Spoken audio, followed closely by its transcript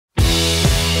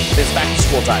It's back to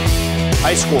school time.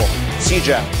 High school,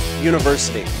 CJ,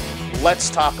 university. Let's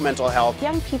talk mental health.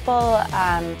 Young people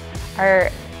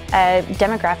are a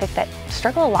demographic that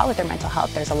struggle a lot with their mental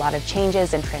health. There's a lot of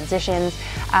changes and transitions,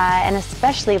 and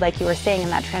especially like you were saying in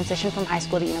that transition from high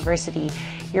school to university,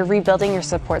 you're rebuilding your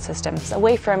support systems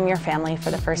away from your family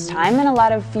for the first time and a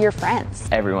lot of your friends.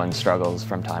 Everyone struggles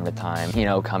from time to time. You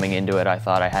know, coming into it, I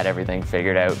thought I had everything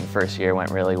figured out, and first year went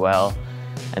really well.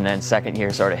 And then second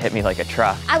year sort of hit me like a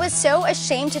truck. I was so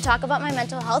ashamed to talk about my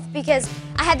mental health because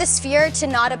I had this fear to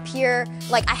not appear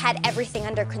like I had everything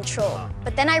under control.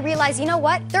 But then I realized, you know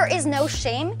what? There is no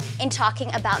shame in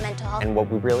talking about mental health. And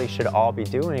what we really should all be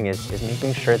doing is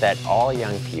making sure that all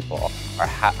young people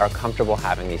are comfortable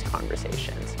having these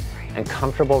conversations and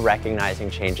comfortable recognizing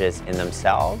changes in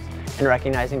themselves and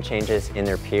recognizing changes in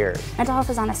their peers. Mental health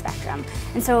is on a spectrum,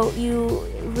 and so you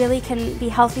really can be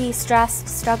healthy, stressed,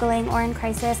 struggling, or in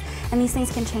crisis, and these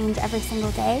things can change every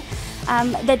single day.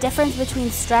 The difference between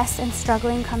stress and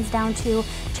struggling comes down to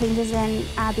changes in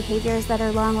behaviors that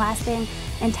are long-lasting,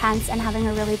 intense, and having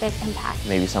a really big impact.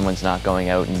 Maybe someone's not going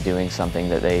out and doing something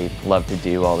that they love to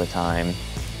do all the time.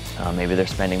 Maybe they're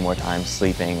spending more time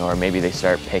sleeping, or maybe they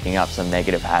start picking up some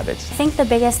negative habits. I think the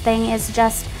biggest thing is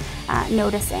just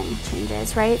noticing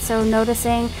changes, right? So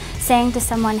noticing, saying to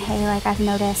someone, hey, like I've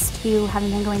noticed you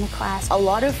haven't been going to class. A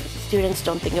lot of students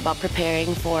don't think about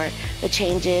preparing for the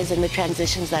changes and the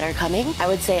transitions that are coming. I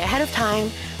would say ahead of time,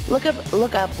 look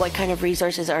up what kind of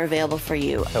resources are available for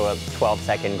you. So a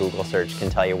 12-second Google search can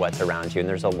tell you what's around you, and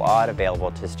there's a lot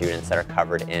available to students that are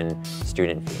covered in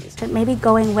student fees. Maybe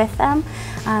going with them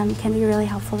can be really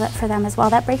helpful for them as well.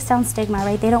 That breaks down stigma,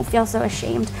 right? They don't feel so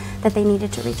ashamed that they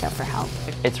needed to reach out for help.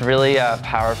 It's really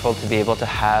powerful to be able to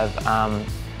have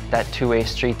that two-way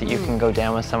street that you can go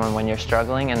down with someone when you're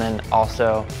struggling, and then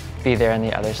also be there on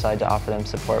the other side to offer them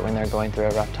support when they're going through a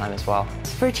rough time as well.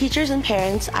 For teachers and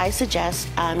parents, I suggest,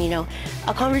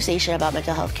 a conversation about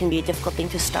mental health can be a difficult thing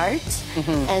to start.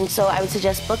 And so I would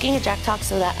suggest booking a Jack Talk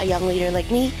so that a young leader like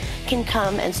me can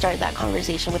come and start that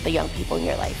conversation with the young people in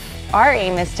your life. Our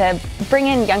aim is to bring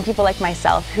in young people like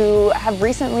myself who have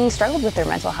recently struggled with their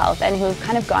mental health and who have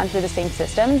kind of gone through the same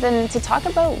systems, and to talk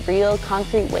about real,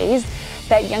 concrete ways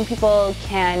that young people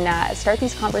can start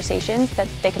these conversations, that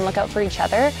they can look out for each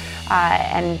other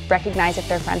and recognize if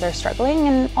their friends are struggling,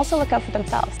 and also look out for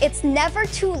themselves. It's never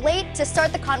too late to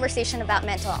start the conversation about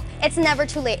mental health. It's never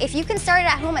too late. If you can start it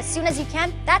at home as soon as you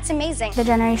can, that's amazing. The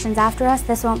generations after us,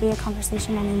 this won't be a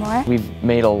conversation anymore. We've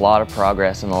made a lot of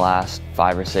progress in the last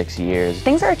 5 or 6 years.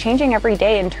 Things are changing every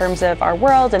day in terms of our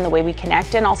world and the way we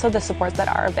connect, and also the supports that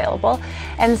are available.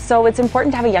 And so it's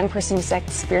important to have a young person who's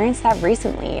experienced that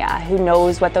recently, who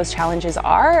knows what those challenges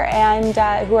are, and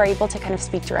who are able to kind of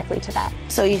speak directly to that.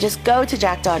 So you just go to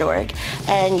Jack.org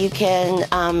and you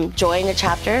can join a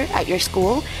chapter at your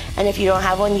school, and if you don't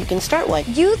have one, you can start one.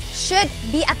 Youth should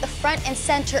be at the front and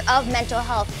center of mental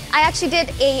health. I actually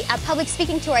did a public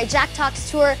speaking tour, a Jack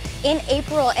Talks tour in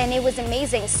April, and it was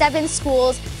amazing. 7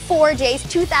 schools, 4 days,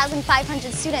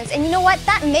 2,500 students, and you know what?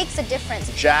 That makes a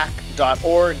difference.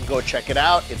 Jack.org, go check it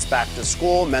out. It's back to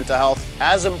school. Mental health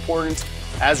as important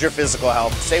as your physical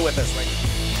health. Stay with us right now.